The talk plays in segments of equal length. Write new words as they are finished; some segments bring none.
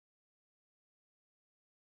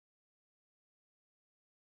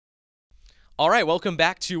All right, welcome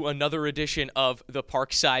back to another edition of the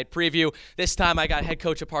Parkside Preview. This time I got head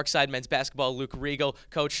coach of Parkside men's basketball, Luke Reigel.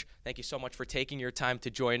 Coach, thank you so much for taking your time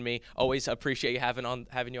to join me. Always appreciate having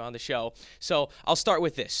you on the show. So I'll start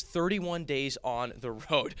with this. 31 days on the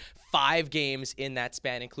road, 5 games in that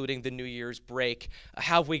span, including the New Year's break.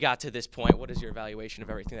 How have we got to this point? What is your evaluation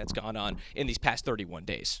of everything that's gone on in these past 31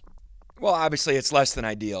 days? Well, obviously it's less than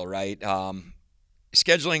ideal, right?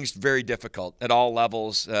 Scheduling is very difficult at all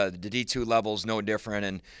levels. The D2 level is no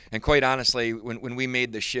different. And quite honestly, when we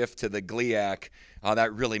made the shift to the GLIAC,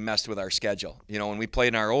 that really messed with our schedule. You know, when we played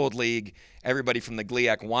in our old league, everybody from the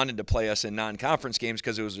GLIAC wanted to play us in non-conference games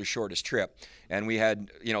because it was their shortest trip. And we had,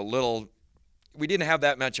 we didn't have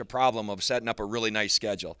that much a problem of setting up a really nice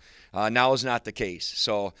schedule. Now is not the case.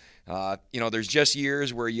 So, there's just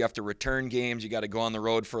years where you have to return games. You got to go on the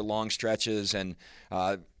road for long stretches, and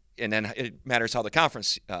then it matters how the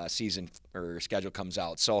conference season or schedule comes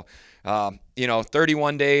out. So,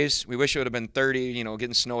 31 days. We wish it would have been 30.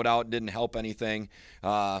 Getting snowed out didn't help anything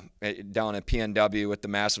down at PNW with the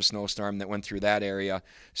massive snowstorm that went through that area.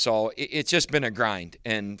 So it's just been a grind.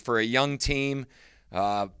 And for a young team,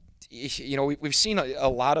 we've seen a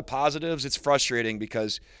lot of positives. It's frustrating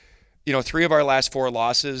because, 3 of our last 4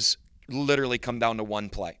 losses literally come down to one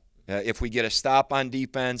play. If we get a stop on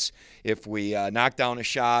defense, if we knock down a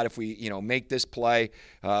shot, if we make this play,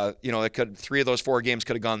 3 of those 4 games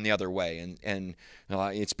could have gone the other way, and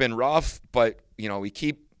it's been rough, but we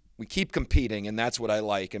keep competing, and that's what I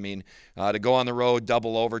like. I mean, to go on the road,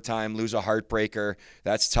 double overtime, lose a heartbreaker,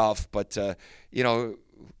 that's tough, but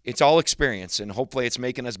it's all experience, and hopefully it's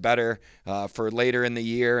making us better for later in the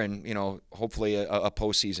year, and hopefully a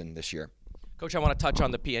postseason this year. Coach, I want to touch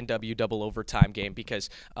on the PNW double overtime game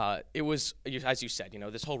because it was, as you said,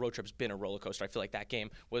 this whole road trip's been a roller coaster. I feel like that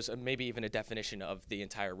game was maybe even a definition of the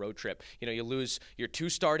entire road trip. You lose your 2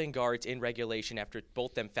 starting guards in regulation after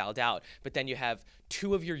both them fouled out, but then you have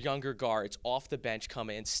 2 of your younger guards off the bench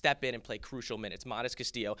come in, step in, and play crucial minutes. Modest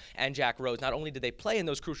Castillo and Jack Rose. Not only did they play in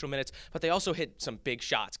those crucial minutes, but they also hit some big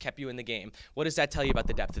shots, kept you in the game. What does that tell you about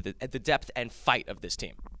the depth and fight of this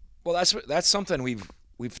team? Well, that's something we've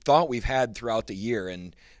thought we've had throughout the year,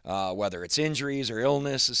 and whether it's injuries or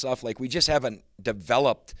illness and stuff, we just haven't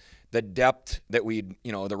developed the depth that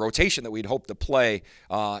the rotation that we'd hoped to play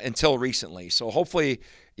until recently. So hopefully,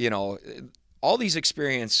 all these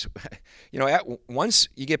experience, once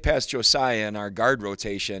you get past Josiah in our guard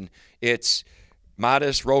rotation, it's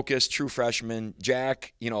Modest, Rokas, true freshman,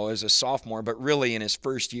 Jack, is a sophomore, but really in his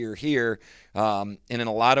first year here, and in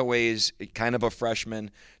a lot of ways, kind of a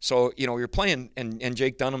freshman. So, you're playing, and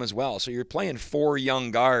Jake Dunham as well. So you're playing 4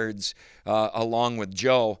 young guards along with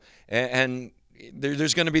Joe, and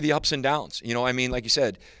there's going to be the ups and downs. Like you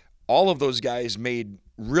said, all of those guys made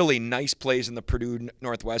really nice plays in the Purdue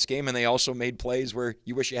Northwest game, and they also made plays where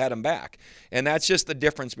you wish you had them back. And that's just the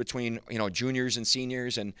difference between, juniors and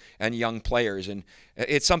seniors and young players. And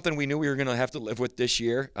it's something we knew we were going to have to live with this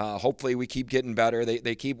year. Hopefully we keep getting better.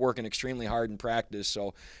 They keep working extremely hard in practice.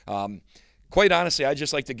 So quite honestly, I'd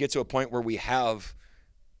just like to get to a point where we have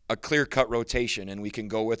a clear-cut rotation and we can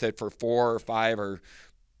go with it for 4 or 5 or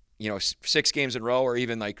 6 games in a row, or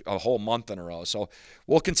even a whole month in a row. So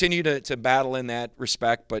we'll continue to battle in that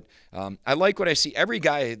respect. But I like what I see. Every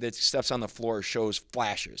guy that steps on the floor shows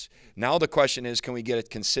flashes. Now the question is, can we get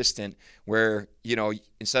it consistent where,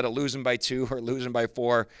 instead of losing by 2 or losing by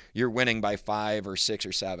 4, you're winning by 5 or 6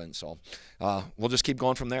 or 7. So we'll just keep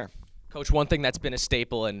going from there. Coach, one thing that's been a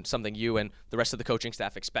staple and something you and the rest of the coaching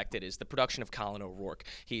staff expected is the production of Colin O'Rourke.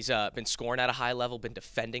 He's been scoring at a high level, been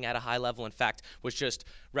defending at a high level. In fact, was just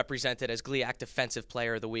represented as GLIAC Defensive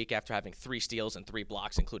Player of the Week after having 3 steals and 3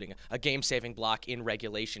 blocks, including a game-saving block in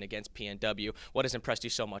regulation against PNW. What has impressed you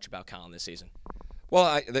so much about Colin this season?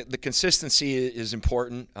 Well, the consistency is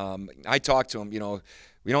important. I talked to him,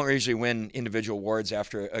 we don't usually win individual awards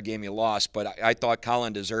after a game you lost, but I thought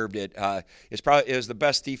Colin deserved it. It was the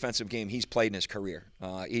best defensive game he's played in his career.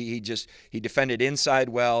 He defended inside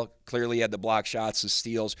well, clearly had the block shots, the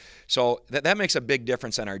steals. So that makes a big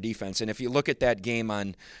difference on our defense. And if you look at that game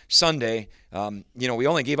on Sunday, we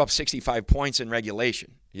only gave up 65 points in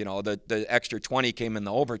regulation. The extra 20 came in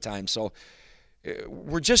the overtime. So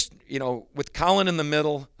we're just, with Colin in the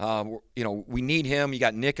middle, we need him. You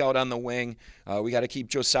got Nick out on the wing. We got to keep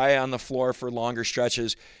Josiah on the floor for longer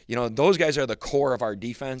stretches. Those guys are the core of our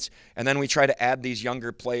defense. And then we try to add these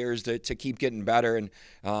younger players to keep getting better. And,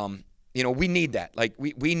 you know, we need that. Like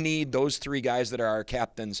we need those three guys that are our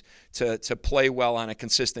captains to play well on a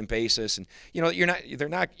consistent basis. And you know, you're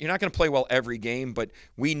not going to play well every game, but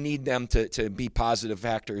we need them to be positive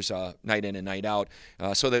factors night in and night out,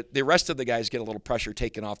 so that the rest of the guys get a little pressure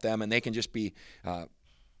taken off them, and they can just be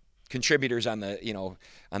contributors on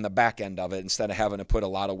the back end of it instead of having to put a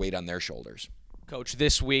lot of weight on their shoulders. Coach,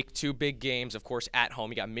 this week, 2 big games, of course, at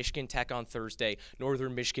home. You got Michigan Tech on Thursday,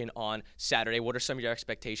 Northern Michigan on Saturday. What are some of your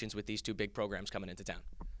expectations with these 2 big programs coming into town?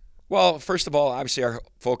 Well, first of all, obviously our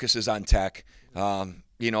focus is on Tech.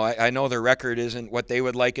 You know, I know their record isn't what they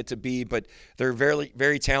would like it to be, but they're a very,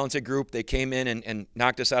 very talented group. They came in and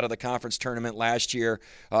knocked us out of the conference tournament last year.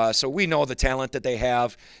 So we know the talent that they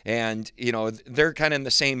have, and, you know, they're kind of in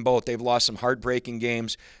the same boat. They've lost some heartbreaking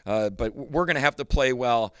games, but we're going to have to play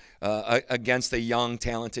well against a young,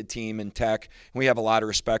 talented team in Tech. We have a lot of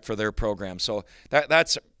respect for their program. So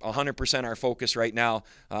that's 100% our focus right now.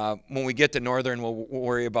 When we get to Northern, we'll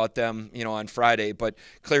worry about them, you know, on Friday. But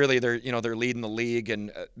clearly they're leading the league,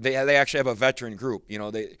 and they actually have a veteran group. You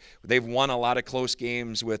know, they've won a lot of close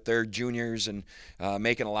games with their juniors and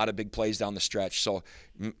making a lot of big plays down the stretch. So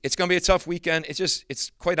it's going to be a tough weekend.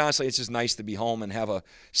 It's quite honestly, it's just nice to be home and have a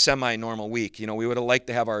semi-normal week. You know, we would have liked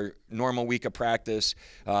to have our normal week of practice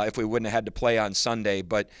if we wouldn't have had to play on Sunday.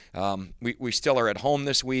 But we still are at home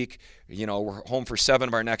this week. You know, we're home for 7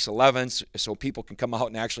 of our next 11s, so people can come out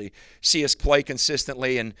and actually see us play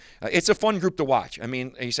consistently. And it's a fun group to watch. I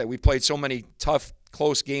mean, like you said, we've played so many tough,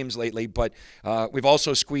 close games lately, but we've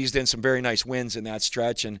also squeezed in some very nice wins in that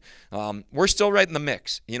stretch, and we're still right in the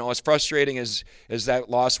mix. You know, as frustrating as that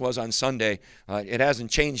loss was on Sunday, it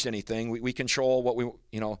hasn't changed anything. We control what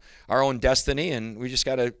our own destiny, and we just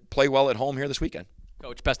got to play well at home here this weekend.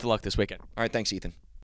 Coach, best of luck this weekend. All right, thanks, Ethan.